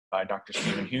by Dr.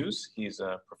 Stephen Hughes. He's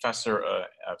a professor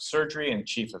of surgery and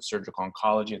chief of surgical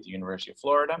oncology at the University of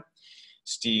Florida.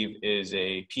 Steve is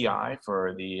a PI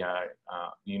for the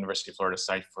University of Florida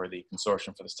site for the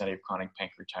Consortium for the Study of Chronic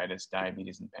Pancreatitis,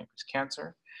 Diabetes, and Pancreas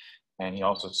Cancer. And he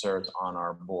also serves on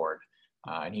our board.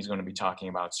 And he's going to be talking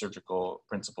about surgical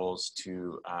principles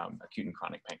to acute and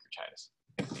chronic pancreatitis.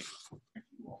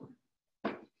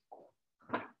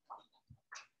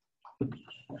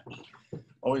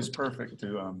 Always perfect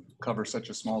to cover such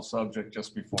a small subject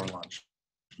just before lunch.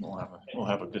 We'll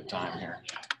have a good time here.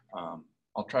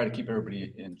 I'll try to keep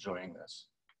everybody enjoying this.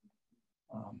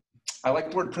 I like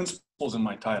the word principles in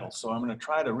my title, so I'm going to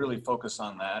try to really focus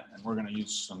on that, and we're going to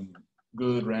use some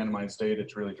good randomized data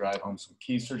to really drive home some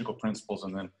key surgical principles,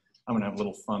 and then I'm going to have a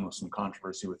little fun with some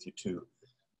controversy with you too,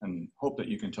 and hope that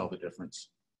you can tell the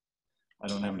difference. I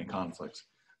don't have any conflicts.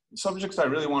 The subjects I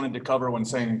really wanted to cover when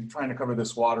trying to cover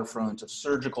this waterfront of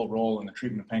surgical role in the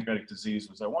treatment of pancreatic disease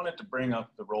was I wanted to bring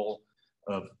up the role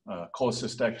of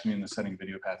cholecystectomy in the setting of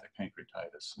idiopathic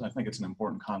pancreatitis. And I think it's an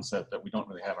important concept that we don't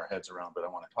really have our heads around, but I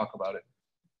want to talk about it.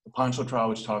 The Poncho trial,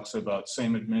 which talks about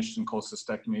same admission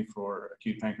cholecystectomy for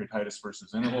acute pancreatitis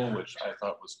versus interval, which I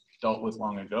thought was dealt with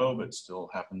long ago, but still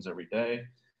happens every day.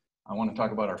 I want to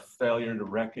talk about our failure to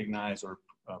recognize or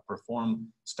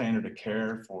perform standard of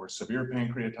care for severe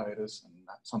pancreatitis, and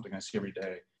that's something I see every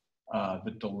day.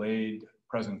 The delayed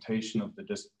presentation of the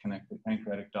disconnected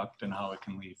pancreatic duct and how it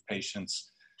can leave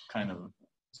patients kind of,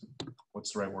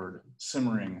 what's the right word,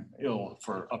 simmering ill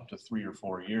for up to 3 or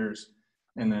 4 years.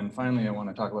 And then finally, I want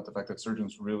to talk about the fact that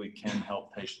surgeons really can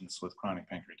help patients with chronic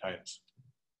pancreatitis.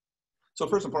 So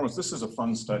first and foremost, this is a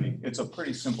fun study. It's a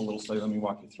pretty simple little study. Let me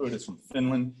walk you through it. It's from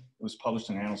Finland. It was published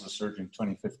in Annals of Surgery in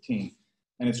 2015.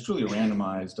 And it's truly a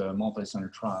randomized multi-center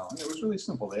trial. And it was really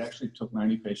simple. They actually took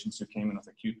 90 patients who came in with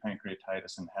acute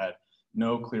pancreatitis and had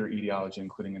no clear etiology,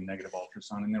 including a negative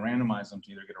ultrasound, and they randomized them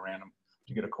to either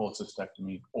get a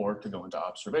cholecystectomy or to go into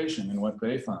observation. And what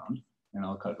they found, and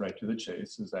I'll cut right to the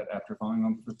chase, is that after following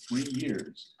them for 3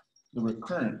 years, the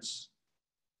recurrence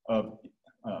of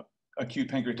acute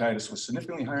pancreatitis was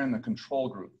significantly higher in the control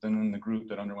group than in the group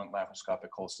that underwent laparoscopic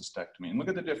cholecystectomy. And look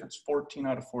at the difference, 14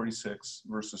 out of 46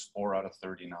 versus 4 out of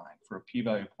 39 for a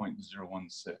p-value of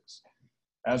 0.016,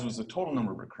 as was the total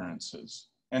number of recurrences.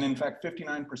 And in fact,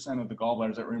 59% of the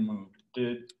gallbladders that were removed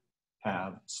did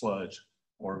have sludge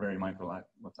or very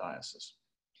microlithiasis.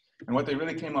 And what they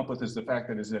really came up with is the fact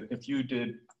that if you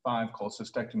did 5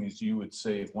 cholecystectomies, you would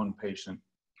save 1 patient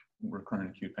recurrent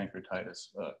acute pancreatitis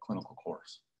clinical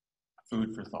course.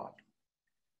 Food for thought.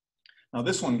 Now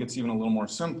this one gets even a little more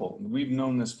simple. We've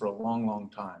known this for a long, long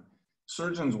time.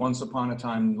 Surgeons once upon a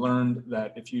time learned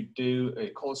that if you do a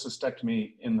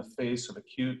cholecystectomy in the face of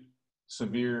acute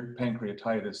severe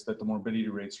pancreatitis, that the morbidity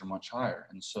rates are much higher.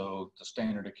 And so the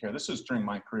standard of care, this is during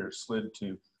my career, slid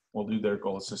to, we'll do their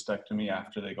cholecystectomy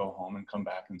after they go home and come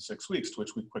back in 6 weeks, to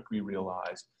which we quickly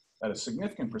realized that a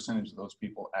significant percentage of those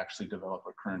people actually develop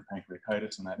recurrent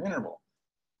pancreatitis in that interval.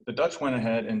 The Dutch went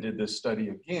ahead and did this study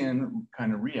again,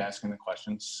 kind of re-asking the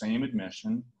question, same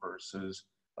admission versus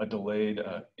a delayed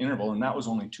interval, and that was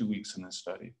only 2 weeks in this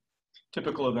study.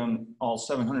 Typical of them, all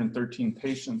 713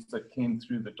 patients that came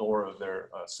through the door of their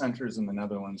centers in the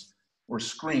Netherlands were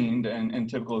screened, and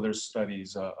typical of their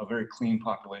studies, a very clean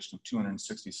population of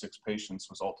 266 patients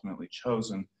was ultimately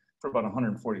chosen for about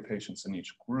 140 patients in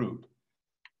each group.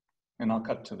 And I'll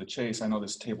cut to the chase. I know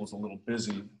this table's a little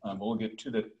busy, but we'll get to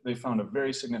that. They found a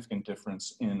very significant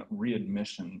difference in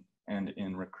readmission and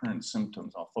in recurrent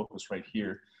symptoms. I'll focus right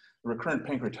here. The recurrent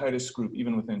pancreatitis group,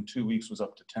 even within 2 weeks, was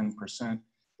up to 10%.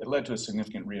 It led to a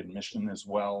significant readmission as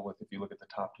well, with, if you look at the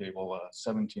top table,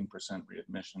 17%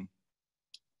 readmission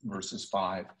versus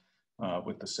 5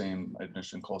 with the same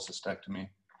admission cholecystectomy.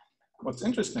 What's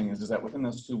interesting is that within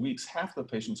those 2 weeks, half the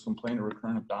patients complained of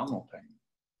recurrent abdominal pain.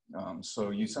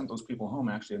 So you sent those people home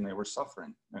actually, and they were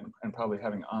suffering and probably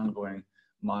having ongoing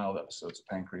mild episodes of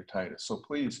pancreatitis. So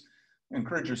please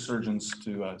encourage your surgeons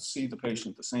to see the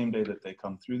patient the same day that they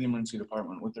come through the emergency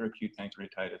department with their acute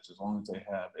pancreatitis, as long as they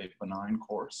have a benign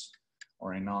course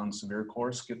or a non-severe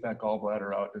course. Get that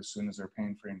gallbladder out as soon as they're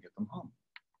pain-free and get them home.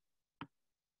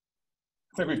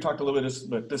 I think we've talked a little bit,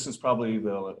 but this is probably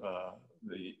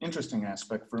the interesting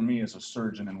aspect for me as a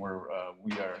surgeon, and where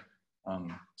we are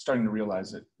starting to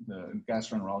realize that the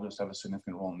gastroenterologists have a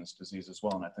significant role in this disease as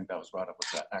well. And I think that was brought up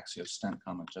with that Axios stent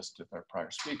comment just with our prior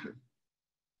speaker.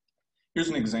 Here's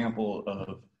an example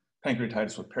of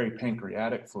pancreatitis with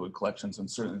peripancreatic fluid collections, and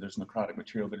certainly there's necrotic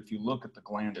material, but if you look at the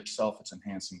gland itself, it's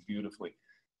enhancing beautifully.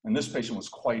 And this patient was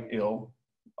quite ill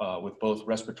with both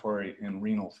respiratory and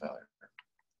renal failure.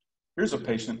 Here's a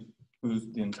patient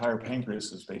the entire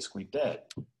pancreas is basically dead.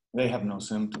 They have no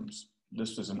symptoms.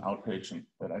 This is an outpatient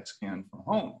that I scanned from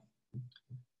home.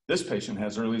 This patient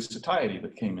has early satiety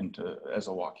that came into as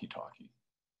a walkie-talkie.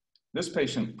 This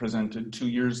patient presented 2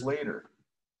 years later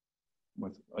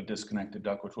with a disconnected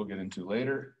duct, which we'll get into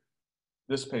later.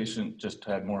 This patient just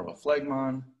had more of a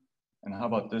phlegmon. And how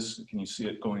about this? Can you see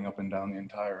it going up and down the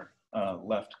entire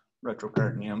left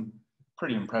retroperitoneum?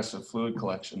 Pretty impressive fluid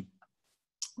collection,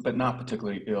 but not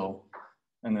particularly ill.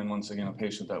 And then once again, a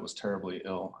patient that was terribly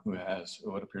ill who has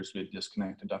what appears to be a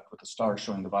disconnected duct with a star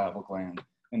showing the viable gland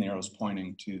and the arrows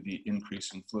pointing to the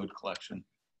increase in fluid collection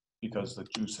because the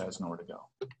juice has nowhere to go.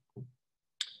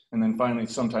 And then finally,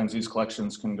 sometimes these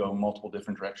collections can go multiple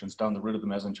different directions down the root of the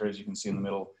mesentery, as you can see in the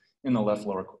middle, in the left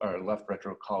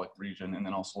retrocolic region, and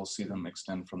then also we'll see them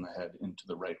extend from the head into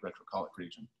the right retrocolic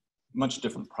region. Much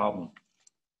different problem.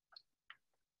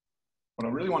 What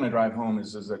I really want to drive home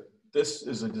is that this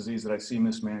is a disease that I see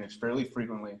mismanaged fairly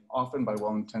frequently, often by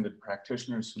well-intended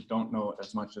practitioners who don't know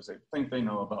as much as they think they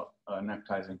know about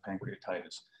necrotizing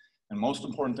pancreatitis. And most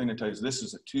important thing to tell you is this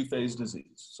is a two-phase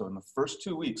disease. So in the first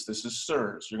 2 weeks, this is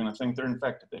SIRS. You're going to think they're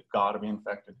infected. They've got to be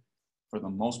infected. For the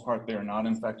most part, they are not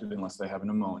infected unless they have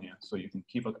pneumonia. So you can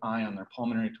keep an eye on their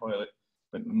pulmonary toilet.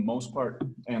 But most part,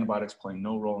 antibiotics play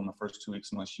no role in the first 2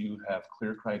 weeks unless you have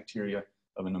clear criteria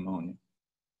of a pneumonia.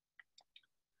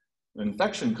 The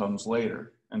infection comes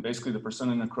later. And basically, the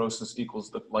percent of necrosis equals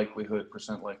the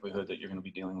percent likelihood that you're going to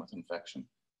be dealing with infection.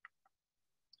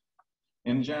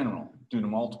 In general, due to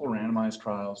multiple randomized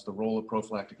trials, the role of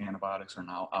prophylactic antibiotics are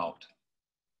now out.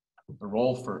 The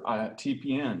role for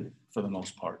TPN, for the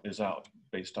most part, is out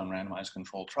based on randomized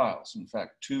controlled trials. In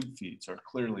fact, tube feeds are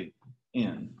clearly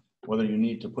in. Whether you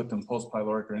need to put them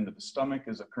post-pyloric or into the stomach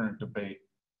is a current debate.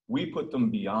 We put them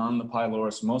beyond the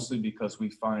pylorus mostly because we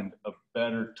find a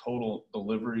better total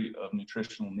delivery of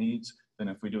nutritional needs than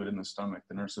if we do it in the stomach.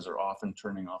 The nurses are often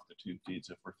turning off the tube feeds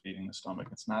if we're feeding the stomach.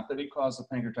 It's not that it caused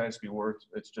the pancreatitis to be worse,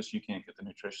 it's just you can't get the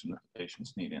nutrition that the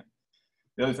patients need in.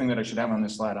 The other thing that I should have on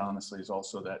this slide, honestly, is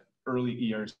also that early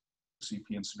ERCP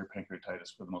and severe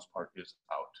pancreatitis, for the most part, is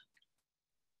out.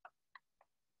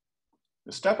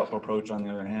 The step-up approach, on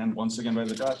the other hand, once again by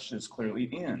the Dutch, is clearly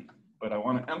in. But I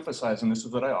want to emphasize, and this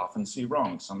is what I often see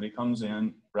wrong. Somebody comes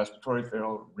in, respiratory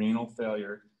failure, renal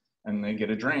failure, and they get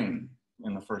a drain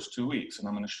in the first 2 weeks. And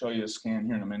I'm going to show you a scan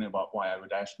here in a minute about why I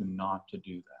would ask you not to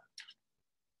do that.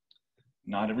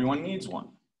 Not everyone needs one.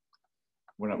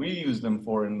 What we use them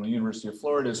for in the University of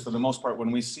Florida is, for the most part,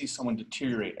 when we see someone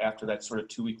deteriorate after that sort of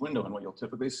 2 week window. And what you'll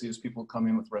typically see is people come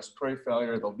in with respiratory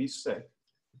failure, they'll be sick.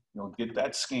 You'll get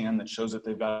that scan that shows that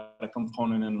they've got a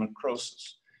component in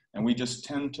necrosis. And we just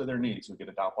tend to their needs. We get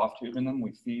a Doppler tube in them,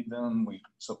 we feed them, we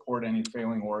support any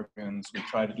failing organs, we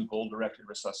try to do goal-directed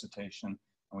resuscitation,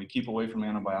 and we keep away from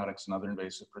antibiotics and other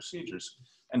invasive procedures.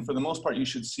 And for the most part, you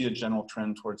should see a general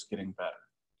trend towards getting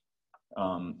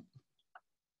better.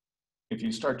 If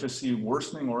you start to see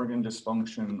worsening organ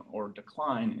dysfunction or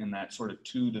decline in that sort of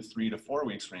 2 to 3 to 4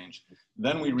 weeks range,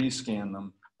 then we rescan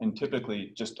them and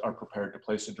typically just are prepared to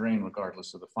place a drain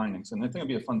regardless of the findings. And I think it'd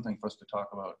be a fun thing for us to talk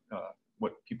about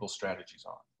what people's strategies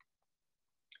are.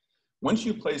 Once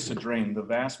you place a drain, the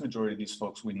vast majority of these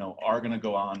folks we know are going to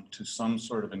go on to some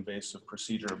sort of invasive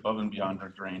procedure above and beyond our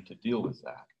drain to deal with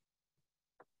that.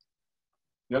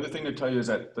 The other thing to tell you is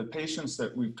that the patients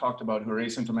that we've talked about who are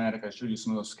asymptomatic, I showed you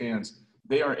some of those scans,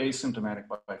 they are asymptomatic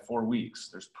by 4 weeks.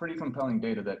 There's pretty compelling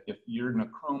data that if your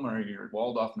necroma or your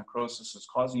walled off necrosis is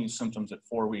causing you symptoms at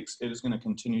 4 weeks, it is going to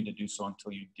continue to do so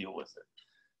until you deal with it.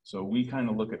 So we kind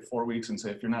of look at 4 weeks and say,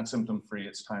 if you're not symptom free,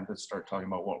 it's time to start talking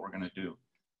about what we're going to do.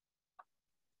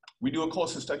 We do a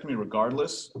cholecystectomy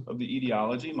regardless of the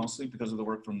etiology, mostly because of the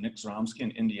work from Nick Zromsky in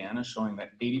Indiana, showing that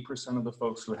 80% of the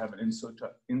folks who have an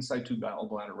in situ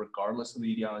gallbladder, regardless of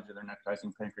the etiology of their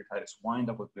necrotizing pancreatitis,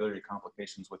 wind up with biliary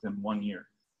complications within 1 year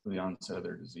of the onset of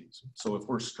their disease. So if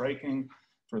we're striking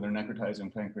for their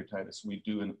necrotizing pancreatitis, we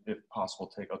do, if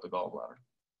possible, take out the gallbladder.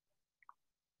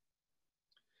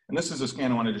 And this is a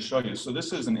scan I wanted to show you. So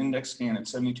this is an index scan at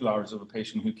 72 hours of a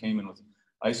patient who came in with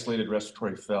isolated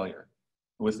respiratory failure.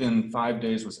 Within 5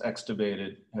 days was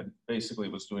extubated, basically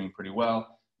was doing pretty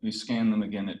well. We scanned them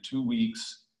again at 2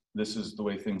 weeks. This is the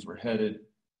way things were headed.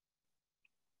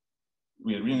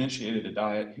 We had reinitiated a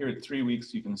diet. Here at 3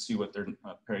 weeks, you can see what their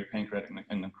peripancreatic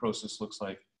and necrosis looks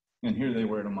like. And here they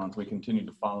were at a month. We continued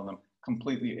to follow them,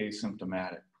 completely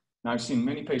asymptomatic. Now, I've seen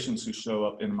many patients who show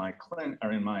up in my clinic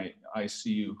or in my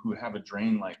ICU who have a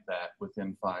drain like that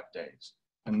within 5 days.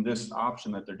 And this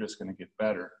option that they're just going to get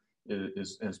better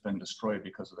has been destroyed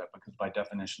because of that, because by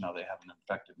definition now they have an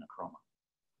infected necroma.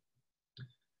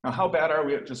 Now, how bad are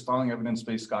we at just following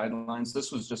evidence-based guidelines?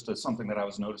 This was just something that I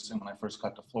was noticing when I first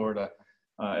got to Florida,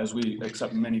 as we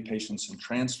accept many patients in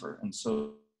transfer. And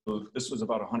so this was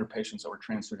about 100 patients that were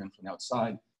transferred in from the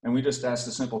outside. And we just asked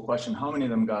a simple question: how many of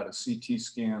them got a CT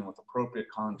scan with appropriate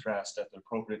contrast at the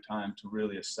appropriate time to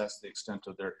really assess the extent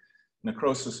of their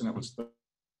necrosis? And it was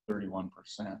 31%,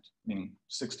 meaning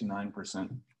 69%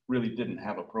 really didn't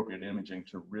have appropriate imaging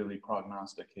to really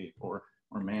prognosticate or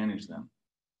manage them.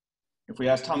 If we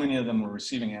asked how many of them were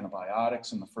receiving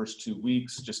antibiotics in the first 2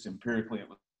 weeks, just empirically, it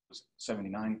was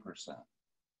 79%.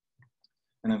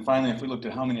 And then finally, if we looked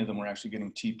at how many of them were actually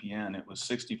getting TPN, it was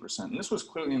 60%. And this was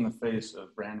clearly in the face of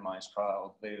randomized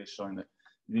trial data showing that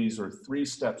these are 3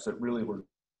 steps that really were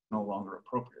no longer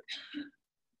appropriate.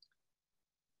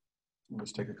 We'll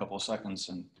just take a couple of seconds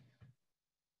and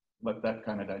let that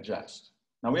kind of digest.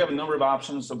 Now, we have a number of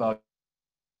options about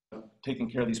taking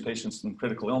care of these patients in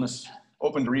critical illness.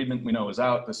 Open debridement, we know, is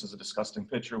out. This is a disgusting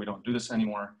picture. We don't do this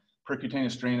anymore.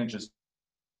 Percutaneous drainage is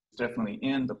definitely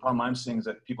in. The problem I'm seeing is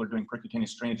that people are doing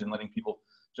percutaneous drainage and letting people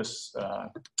just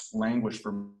languish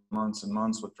for months and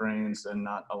months with drains and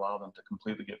not allow them to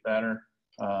completely get better.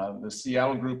 The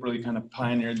Seattle group really kind of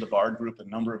pioneered the VARD group a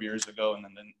number of years ago, and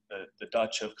then the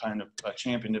Dutch have kind of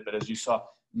championed it. But as you saw,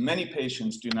 many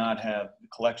patients do not have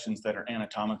collections that are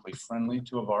anatomically friendly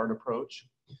to a VARD approach.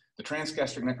 The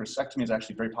transgastric necrosectomy is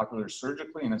actually very popular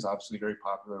surgically, and is obviously very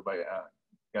popular by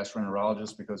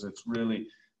gastroenterologists because it's really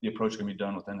the approach can be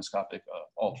done with endoscopic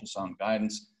ultrasound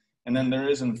guidance. And then there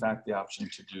is, in fact, the option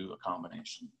to do a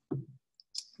combination.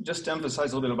 Just to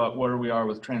emphasize a little bit about where we are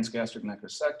with transgastric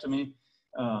necrosectomy,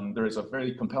 there is a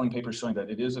very compelling paper showing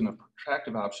that it is an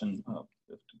attractive option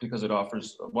because it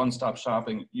offers one-stop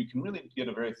shopping. You can really get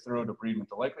a very thorough debridement.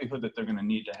 The likelihood that they're going to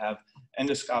need to have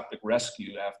endoscopic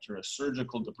rescue after a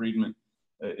surgical debridement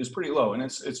is pretty low, and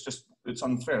it's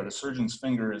unfair. The surgeon's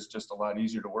finger is just a lot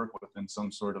easier to work with than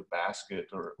some sort of basket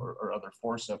or other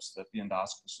forceps that the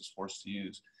endoscopist is forced to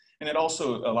use. And it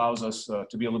also allows us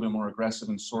to be a little bit more aggressive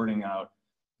in sorting out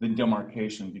the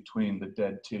demarcation between the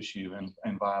dead tissue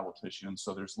and viable tissue, and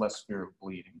so there's less fear of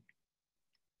bleeding.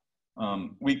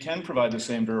 We can provide the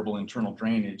same durable internal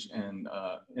drainage, and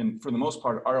for the most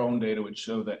part, our own data would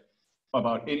show that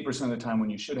about 80% of the time when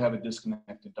you should have a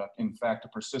disconnected duct, in fact, a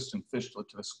persistent fistula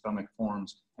to the stomach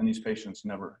forms, and these patients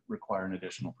never require an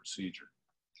additional procedure.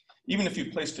 Even if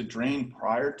you placed a drain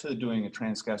prior to doing a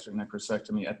transgastric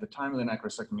necrosectomy, at the time of the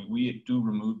necrosectomy, we do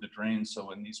remove the drain, so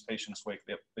when these patients wake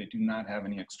up, they do not have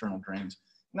any external drains.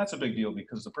 And that's a big deal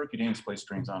because the percutaneous place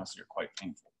drains honestly are quite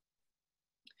painful.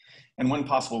 And when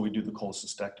possible, we do the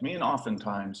cholecystectomy, and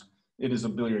oftentimes it is a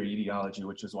biliary etiology,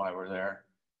 which is why we're there.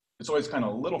 It's always kind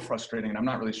of a little frustrating, and I'm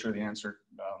not really sure the answer.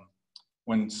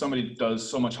 When somebody does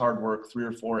so much hard work, 3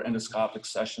 or 4 endoscopic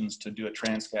sessions to do a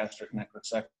transgastric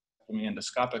necrosectomy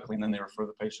endoscopically, and then they refer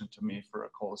the patient to me for a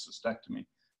cholecystectomy.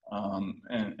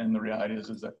 And the reality is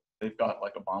that they've got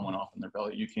like a bomb went off in their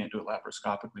belly. You can't do it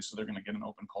laparoscopically, so they're going to get an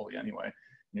open chole anyway. And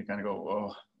you kind of go,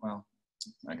 oh, well,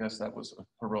 I guess that was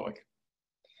heroic.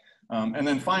 And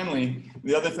then finally,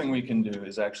 the other thing we can do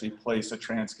is actually place a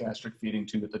transgastric feeding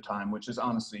tube at the time, which is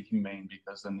honestly humane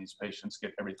because then these patients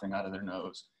get everything out of their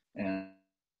nose and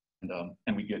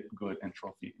we get good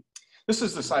enteral feeding. This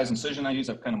is the size incision I use.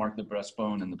 I've kind of marked the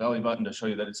breastbone and the belly button to show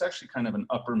you that it's actually kind of an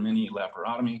upper mini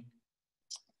laparotomy.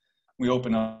 We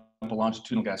open up a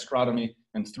longitudinal gastrotomy,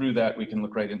 and through that we can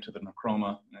look right into the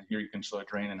necroma. And here you can show a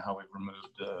drain and how we've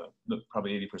removed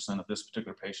probably 80% of this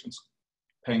particular patient's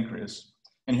pancreas.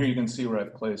 And here you can see where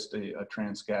I've placed a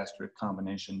transgastric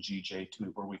combination GJ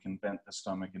tube where we can vent the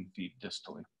stomach and feed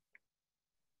distally.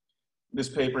 This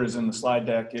paper is in the slide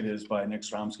deck. It is by Nick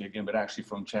Stromsky again, but actually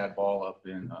from Chad Ball up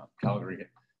in Calgary,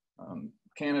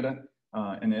 Canada.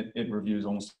 And it reviews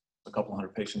almost a couple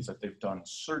hundred patients that they've done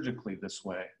surgically this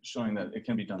way, showing that it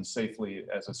can be done safely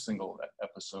as a single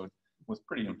episode with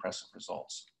pretty impressive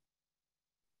results.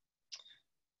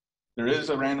 There is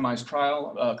a randomized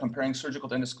trial comparing surgical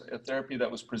to endotherapy that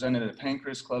was presented at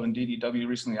Pancreas Club and DDW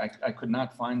recently. I could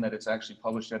not find that it's actually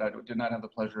published yet. I did not have the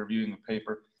pleasure of reviewing the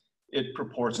paper. It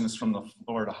purports, and it's from the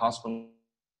Florida Hospital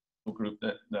group,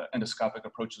 that the endoscopic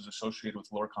approach is associated with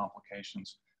lower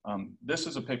complications. This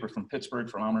is a paper from Pittsburgh,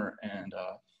 from Amr, and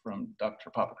from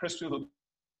Dr. Papachristou,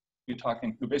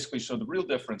 who basically showed the real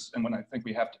difference. And what I think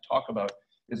we have to talk about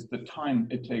is the time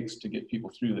it takes to get people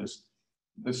through this.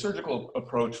 The surgical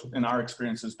approach, in our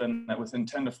experience, has been that within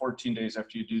 10 to 14 days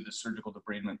after you do the surgical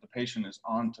debridement, the patient is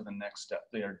on to the next step.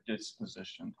 They are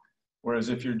dispositioned. Whereas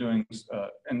if you're doing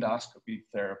endoscopy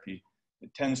therapy,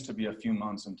 it tends to be a few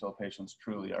months until patients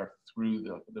truly are through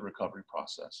the recovery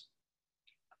process.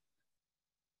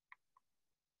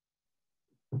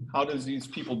 How does these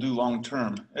people do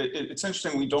long-term? It's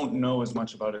interesting, we don't know as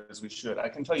much about it as we should. I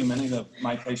can tell you many of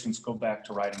my patients go back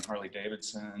to riding Harley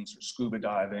Davidsons or scuba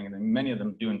diving, and then many of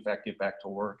them do in fact get back to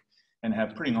work and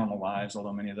have pretty normal lives,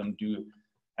 although many of them do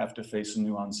have to face a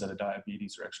new onset of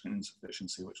diabetes or exocrine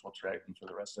insufficiency, which will drag them for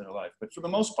the rest of their life. But for the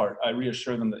most part, I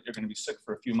reassure them that you're going to be sick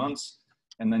for a few months,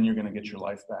 and then you're going to get your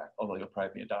life back, although you'll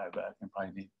probably be a diabetic and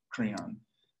probably need creon.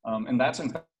 And that's in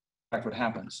fact what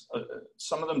happens.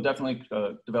 Some of them definitely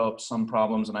develop some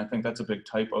problems, and I think that's a big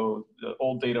typo. The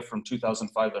old data from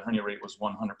 2005, the hernia rate was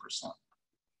 100%.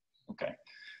 Okay,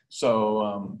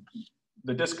 so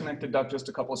the disconnected duct, just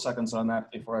a couple of seconds on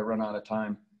that before I run out of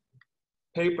time.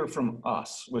 Paper from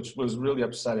us, which was really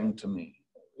upsetting to me.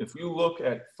 If you look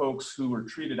at folks who were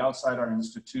treated outside our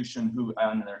institution who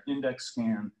on their index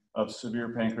scan of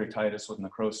severe pancreatitis with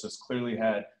necrosis clearly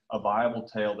had a viable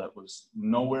tail that was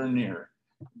nowhere near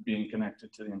being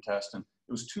connected to the intestine,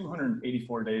 it was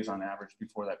 284 days on average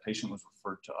before that patient was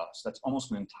referred to us. That's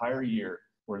almost an entire year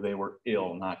where they were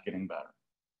ill, not getting better.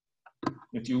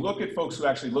 If you look at folks who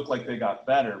actually looked like they got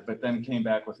better, but then came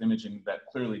back with imaging that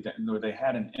clearly, where they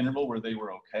had an interval where they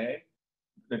were okay,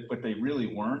 but they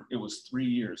really weren't, it was 3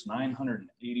 years,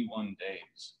 981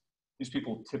 days. These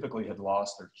people typically had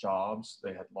lost their jobs,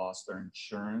 they had lost their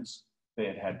insurance, they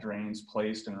had had drains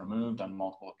placed and removed on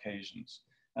multiple occasions.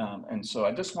 And so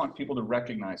I just want people to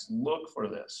recognize, look for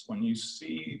this. When you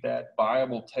see that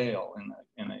viable tail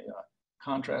in a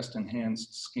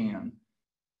contrast-enhanced scan,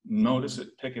 notice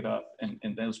it, pick it up,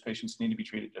 and those patients need to be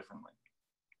treated differently.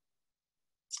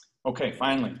 Okay,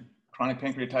 finally, chronic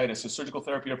pancreatitis, is surgical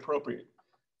therapy appropriate?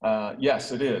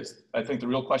 Yes, it is. I think the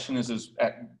real question is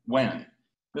at when?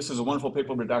 This is a wonderful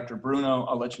paper by Dr. Bruno.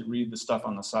 I'll let you read the stuff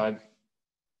on the side.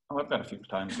 Oh, I've got a few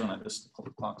times, don't I? This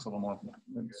clock's a little more,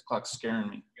 this clock's scaring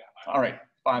me. All right,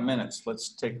 5 minutes.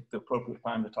 Let's take the appropriate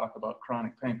time to talk about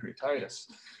chronic pancreatitis.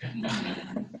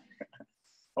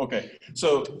 Okay,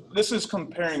 so this is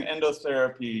comparing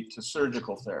endotherapy to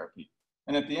surgical therapy.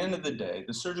 And at the end of the day,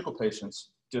 the surgical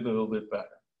patients did a little bit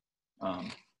better.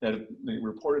 They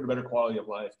reported a better quality of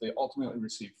life. They ultimately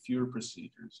received fewer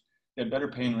procedures. They had better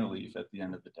pain relief at the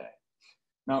end of the day.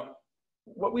 Now,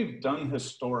 what we've done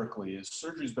historically is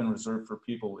surgery's been reserved for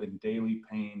people in daily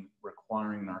pain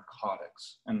requiring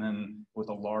narcotics, and then with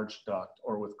a large duct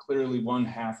or with clearly one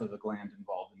half of the gland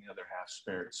involved and the other half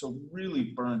spared. So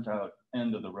really burnt out,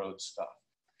 end of the road stuff.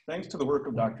 Thanks to the work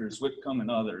of Drs. Whitcomb and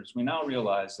others, we now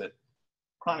realize that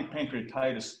chronic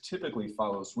pancreatitis typically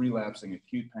follows relapsing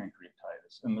acute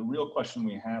pancreatitis. And the real question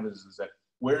we have is that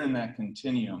where in that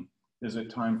continuum is it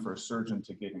time for a surgeon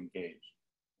to get engaged?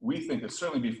 We think that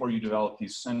certainly before you develop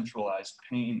these centralized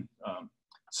pain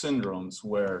syndromes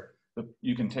where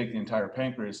you can take the entire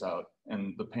pancreas out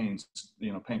and the pains,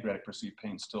 pancreatic perceived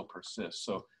pain still persists.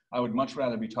 So I would much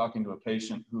rather be talking to a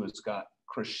patient who has got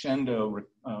crescendo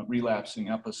relapsing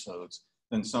episodes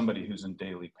than somebody who's in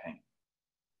daily pain.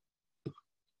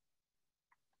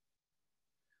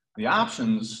 The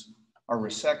options are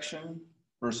resection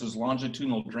versus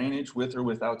longitudinal drainage with or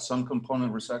without some component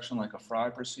of resection like a Fry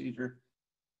procedure,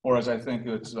 or as I think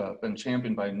it's been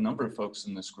championed by a number of folks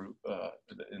in this group,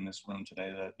 in this room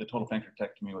today, the total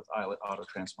pancreatectomy with islet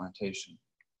autotransplantation.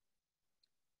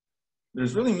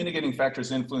 There's really mitigating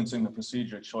factors influencing the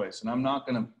procedure choice, and I'm not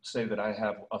going to say that I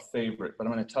have a favorite, but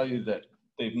I'm going to tell you that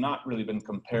they've not really been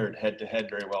compared head-to-head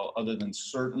very well, other than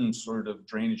certain sort of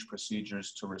drainage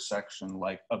procedures to resection,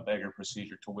 like a Beggar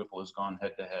procedure to Whipple has gone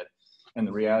head-to-head. And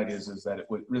the reality is that it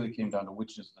really came down to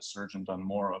which is the surgeon done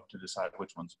more of to decide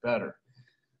which one's better.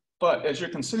 But as you're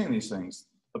considering these things,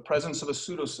 the presence of a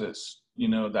pseudocyst,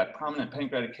 that prominent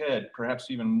pancreatic head,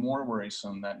 perhaps even more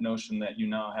worrisome, that notion that you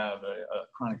now have a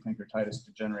chronic pancreatitis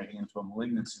degenerating into a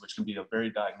malignancy, which can be a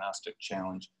very diagnostic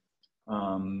challenge.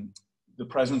 The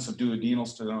presence of duodenal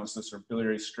stenosis or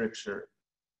biliary stricture,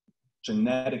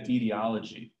 genetic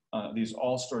etiology, these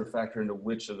all sort of factor into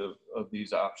which of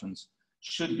these options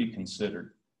should be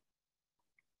considered.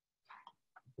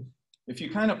 If you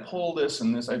kind of pull this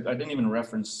and this, I didn't even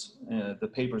reference the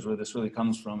papers where this really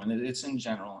comes from, and it's in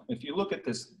general. If you look at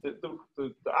this,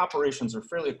 the operations are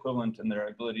fairly equivalent in their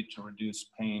ability to reduce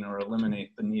pain or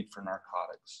eliminate the need for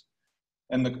narcotics.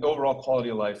 And the overall quality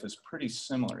of life is pretty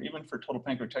similar, even for total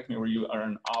pancreatectomy, where you are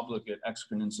an obligate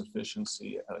exocrine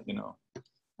insufficiency,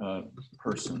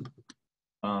 person.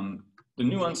 The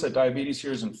new onset diabetes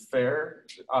here isn't fair.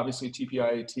 Obviously,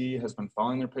 TPIAT has been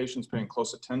following their patients, paying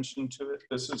close attention to it.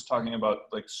 This is talking about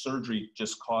like surgery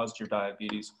just caused your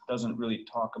diabetes. It doesn't really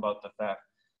talk about the fact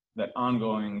that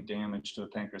ongoing damage to the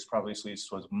pancreas probably leads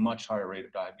to a much higher rate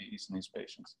of diabetes in these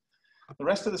patients. The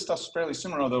rest of the stuff's fairly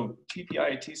similar, although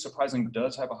TPIAT surprisingly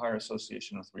does have a higher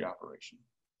association with reoperation.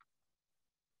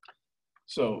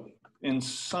 So in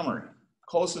summary,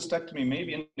 cholecystectomy may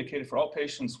be indicated for all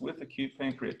patients with acute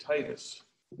pancreatitis.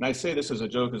 And I say this as a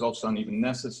joke, is ultrasound even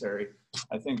necessary.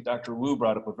 I think Dr. Wu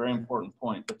brought up a very important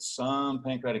point, that some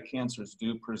pancreatic cancers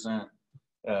do present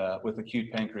with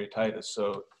acute pancreatitis.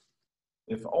 So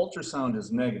if ultrasound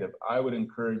is negative, I would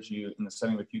encourage you in the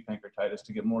setting of acute pancreatitis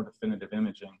to get more definitive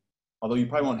imaging. Although you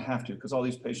probably won't have to, because all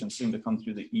these patients seem to come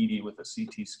through the ED with a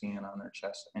CT scan on their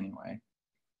chest anyway.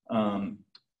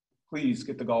 Please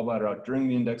get the gallbladder out during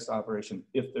the indexed operation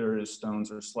if there is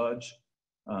stones or sludge.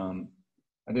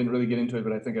 I didn't really get into it,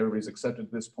 but I think everybody's accepted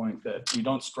at this point that you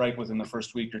don't strike within the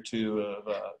first week or two of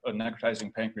a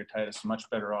necrotizing pancreatitis. Much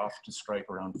better off to strike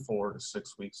around 4 to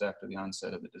 6 weeks after the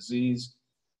onset of the disease.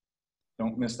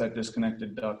 Don't miss that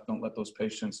disconnected duct. Don't let those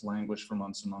patients languish for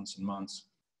months and months and months.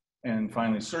 And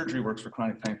finally, surgery works for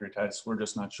chronic pancreatitis. We're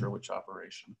just not sure which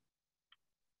operation.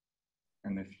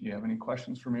 And if you have any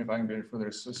questions for me, if I can be of further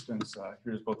assistance,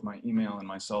 here's both my email and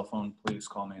my cell phone. Please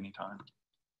call me anytime.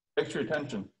 Thanks for your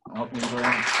attention. I hope you enjoy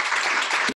it.